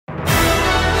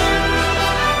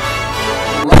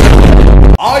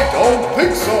I don't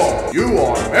think so. You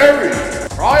are married.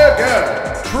 Try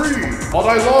again. Tree. But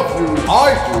I love you.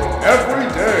 I do it every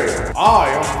day. I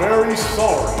am very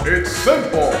sorry. It's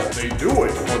simple. They do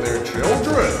it for their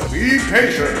children. Be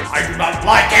patient. I do not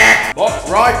like it. But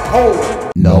write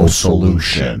colon. No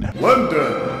solution.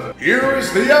 Linden. Here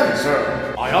is the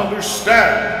answer. I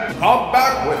understand. Come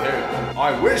back with him.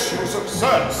 I wish you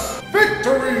success.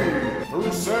 Victory!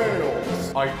 Through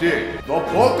sales. I did. The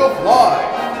Book of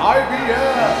Life.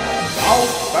 IBM.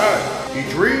 South Bend. He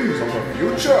dreams of the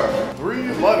future.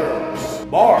 3 letters.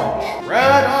 March.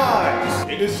 Red eyes.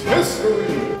 It is history.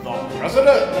 The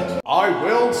president. I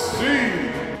will see.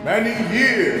 Many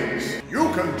years.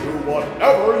 You can do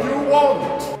whatever you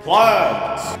want.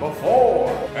 Plans.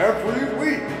 Before. Every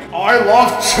week. I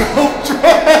love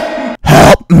children.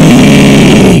 Help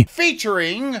me!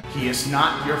 Featuring He Is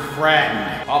Not Your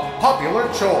Friend. A popular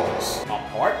choice.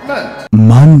 Apartment.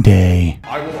 Monday.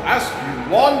 I will ask you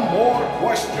one more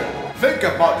question. Think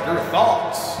about your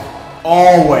thoughts.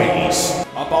 Always.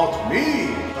 About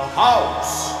me, the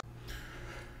house.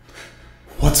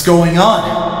 What's going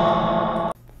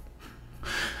on?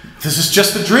 This is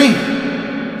just a dream.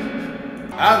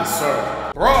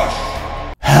 Answer. Brush.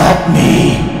 Help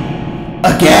me!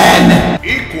 Again!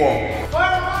 Equal.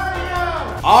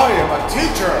 I am a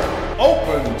teacher,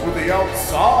 open to the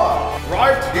outside,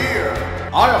 right here.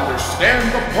 I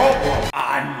understand the problem.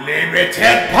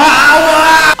 Unlimited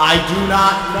power! I do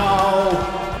not know.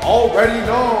 Already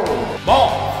know.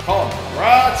 Mom,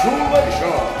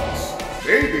 congratulations.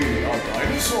 Baby, a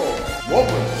dinosaur.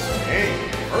 Woman's name,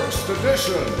 first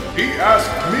edition. He asked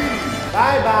me.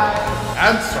 Bye-bye.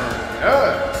 Answer,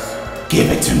 yes. Give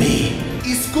it to me.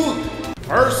 It's good.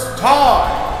 First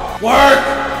time. Work.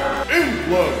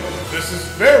 England, this is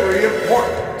very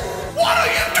important. What are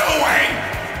you doing?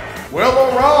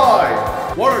 Will arrive.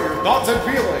 What are your thoughts and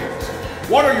feelings?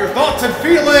 What are your thoughts and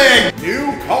feelings?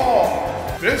 New car.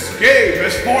 This game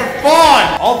is for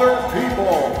fun. Other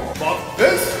people. But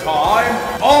this time,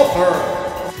 author.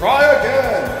 Try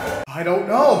again. I don't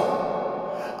know.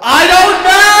 I don't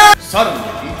know!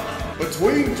 Suddenly,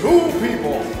 between 2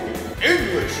 people,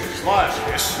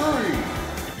 English/history.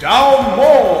 Down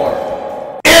more.